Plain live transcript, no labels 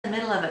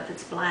middle of it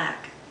that's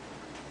black?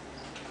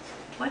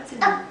 What's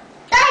in A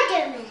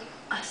Spider-Man.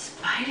 A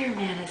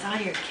Spider-Man is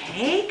on your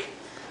cake?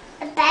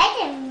 A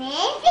Spider-Man?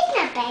 It's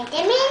not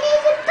Spider-Man,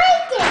 it's a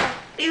spider.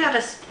 You have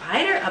a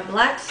spider? A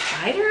black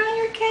spider on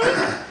your cake?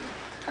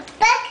 A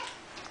black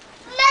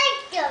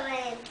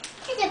Spider-Man.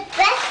 It's a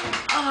black.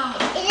 Oh.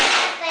 Is it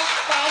a black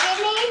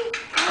Spider-Man?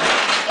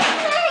 It's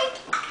mine.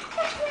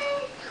 It's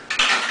mine.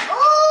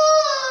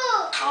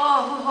 Oh!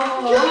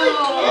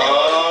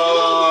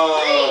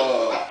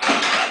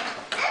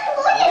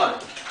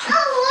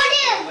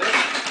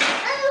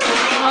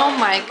 Oh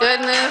my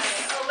goodness.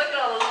 Oh, look at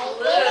all those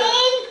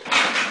balloons.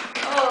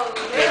 Oh,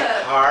 And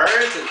yeah.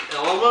 Cars and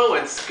Elmo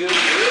and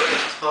Scooby-Doo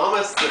and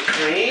Thomas the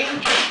Train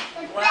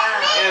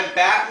Wow. and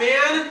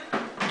Batman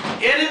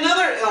and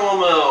another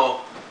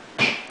Elmo.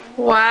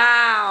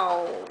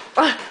 Wow.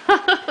 What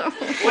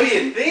do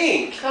you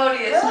think?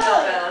 Cody is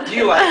spellbound. Do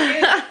you like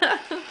it?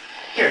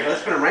 Here,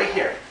 let's put him right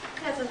here.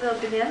 Has a little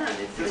banana on his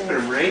Let's face. put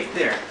him right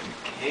there.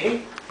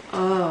 Okay?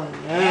 Oh,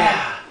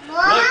 Yeah.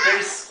 Look,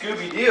 there's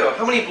Scooby-Doo.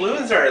 How many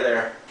balloons are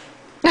there?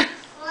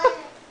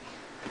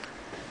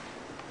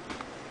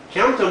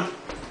 Count them.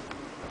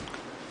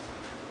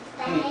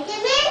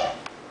 Spider-Man?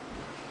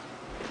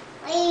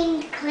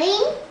 Clean,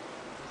 clean.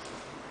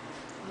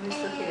 Always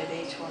looking at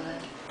each one.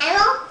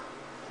 Elmo?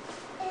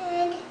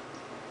 And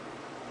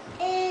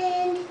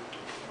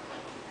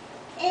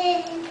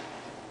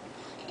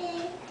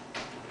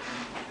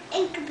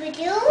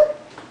Scooby-Doo?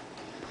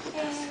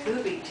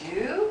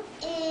 Scooby-Doo?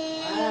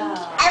 And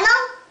Wow. Elmo?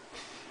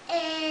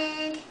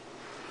 And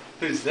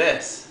Who's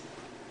this?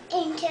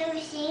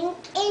 Interesting.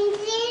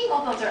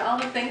 Oh, those are all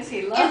the things he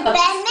And loves.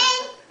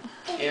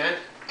 Batman? And?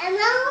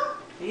 Elmo?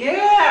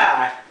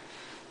 Yeah!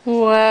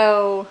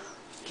 Whoa.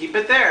 Keep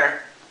it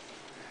there.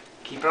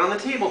 Keep it on the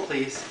table,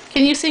 please.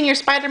 Can you sing your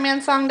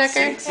Spider-Man song,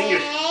 Decker? Sing your...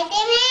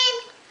 Spider-Man,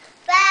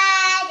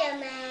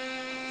 Spider-Man.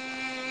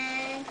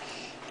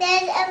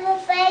 There's a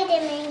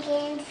Spider-Man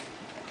can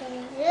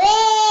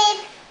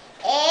live.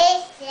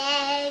 It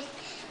says,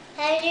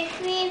 how to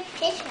creep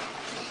this one.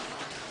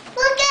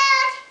 Look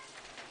out!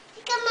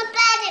 Here comes a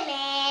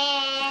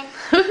Spider-Man.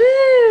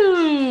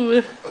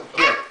 Woohoo!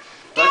 Here,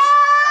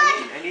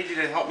 I need you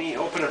to help me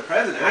open a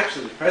present.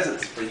 Actually, the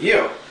present's for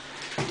you.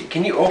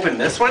 Can you open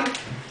this one?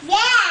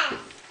 Yes!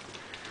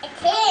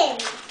 It's him.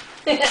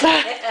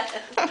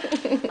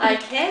 I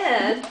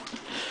can.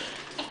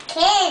 A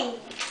can.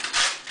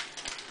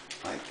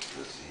 Like,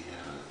 does he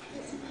have a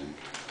piggy bank?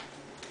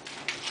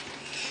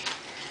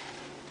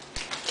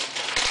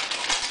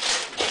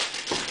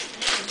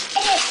 I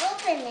just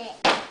open it.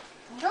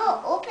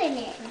 No, open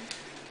it.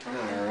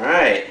 All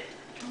right.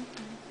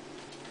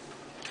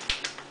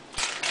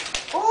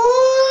 Ooh!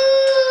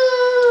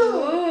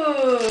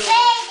 Ooh.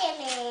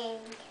 Spider-Man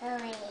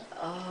toy.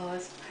 Oh, a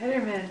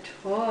Spider-Man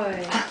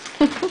toy.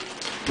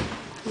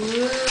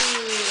 Ooh.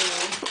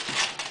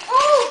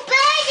 Oh,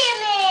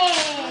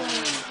 Spider-Man!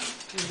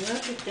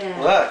 Look at that.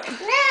 Look,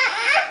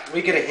 Nah.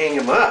 we gotta hang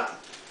him up.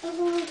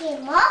 Hold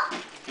him up.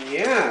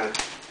 Yeah.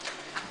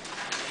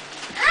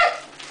 Ah,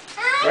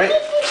 Right.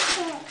 this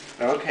is it.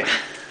 Okay.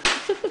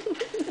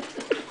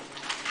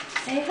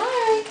 Say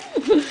hi.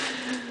 Do you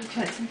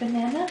want some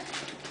banana?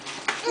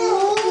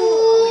 Ooh.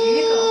 Here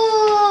you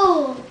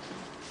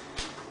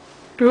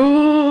Ooh. Ooh.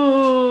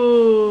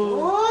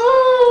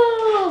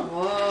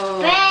 Whoa.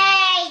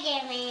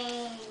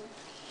 Spider-Man.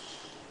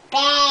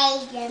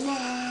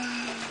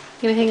 Spider-Man.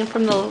 Gonna hang it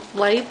from the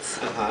lights?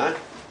 Uh-huh.